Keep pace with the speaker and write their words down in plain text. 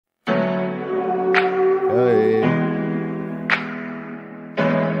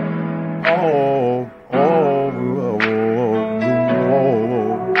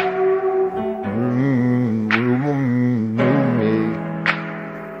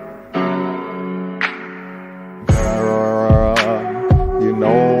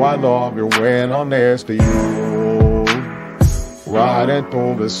I love it when I'm next to you. Riding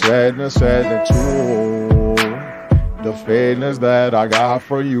through the sadness and too. The feelings that I got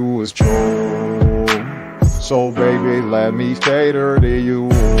for you is true. So baby, let me cater to you.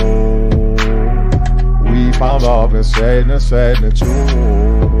 We found love in sadness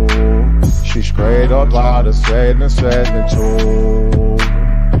too. She straight up out of sadness too.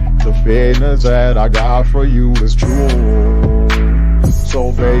 The feelings that I got for you is true.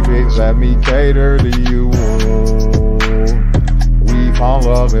 So baby, let me cater to you. We found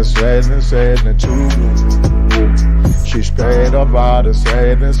love in sadness too. She straight up out of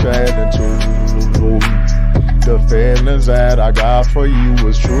sadness too. The feelings that I got for you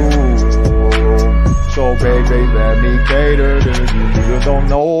is true. So baby, let me cater to you. You don't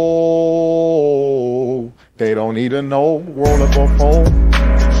know. They don't need to know. Roll up a phone,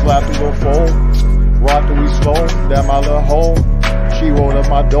 slap through a phone, rock till we slow. That my little home. She rolled up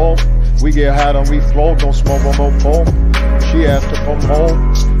my door. We get hot and we float. Don't smoke on no pole. She asked for more.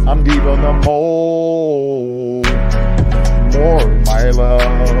 I'm deep in the mold. More, my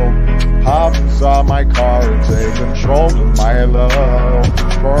love. Hop inside my car and take control of my love.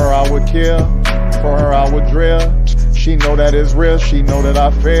 For her I would kill, for her I would drill. She know that it's real, she know that I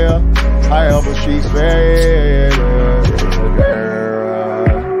feel. However she's fair.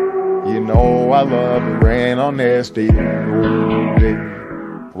 You know I love it, rain on nasty.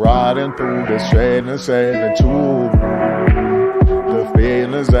 Riding through the sadness and too. The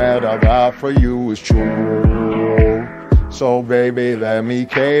feelings that I got for you is true. So baby, let me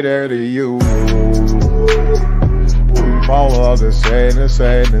cater to you. We follow the sadness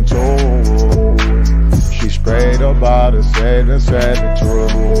too. She straight up out of sadness true.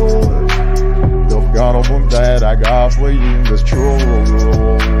 The feeling that I got for you is true.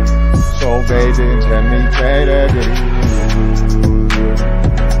 So baby, let me cater to you.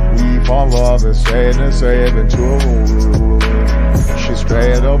 We follow the sadness too. She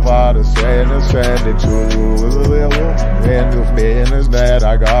straight up out of sadness too. And the feelings that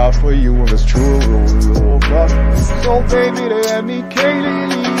I got for you is true. So baby, let me cater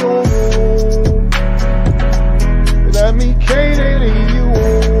to you. Let me cater to you.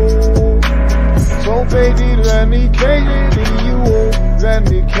 So baby, let me cater to you. Let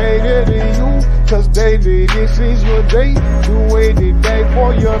me cater to you. Cause baby, this is your day. You waited day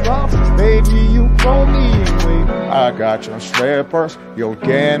for your love. Baby, you call me away. I got your slippers, your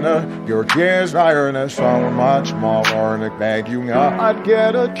gainer, your gears iron and so much more. And it bag you up. I'd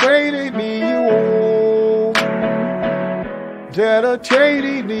dedicated to you.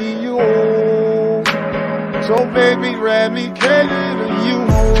 Dedicated to you. So baby, let me cater to you.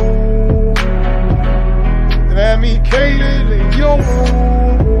 Let me cater to you.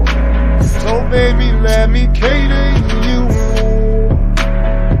 So baby, let me cater to you.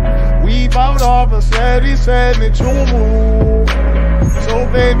 We bout off a said me too. So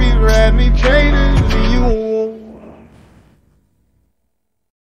baby, let me cater to you.